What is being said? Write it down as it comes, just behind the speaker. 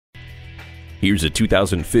Here's a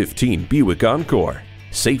 2015 Buick Encore.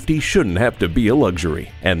 Safety shouldn't have to be a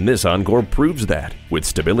luxury, and this Encore proves that. With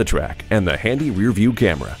StabiliTrak and the handy rear-view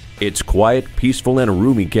camera, its quiet, peaceful, and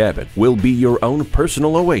roomy cabin will be your own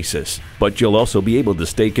personal oasis. But you'll also be able to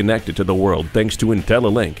stay connected to the world thanks to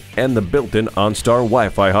IntelliLink and the built-in OnStar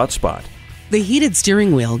Wi-Fi hotspot. The heated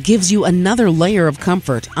steering wheel gives you another layer of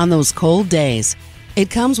comfort on those cold days.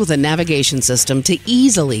 It comes with a navigation system to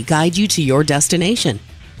easily guide you to your destination.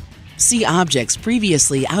 See objects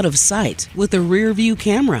previously out of sight with a rear-view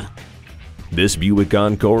camera. This Buick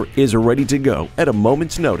Encore is ready to go at a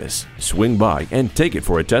moment's notice. Swing by and take it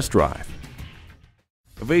for a test drive.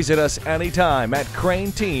 Visit us anytime at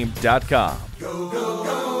crainteam.com. Go, go,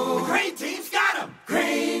 go.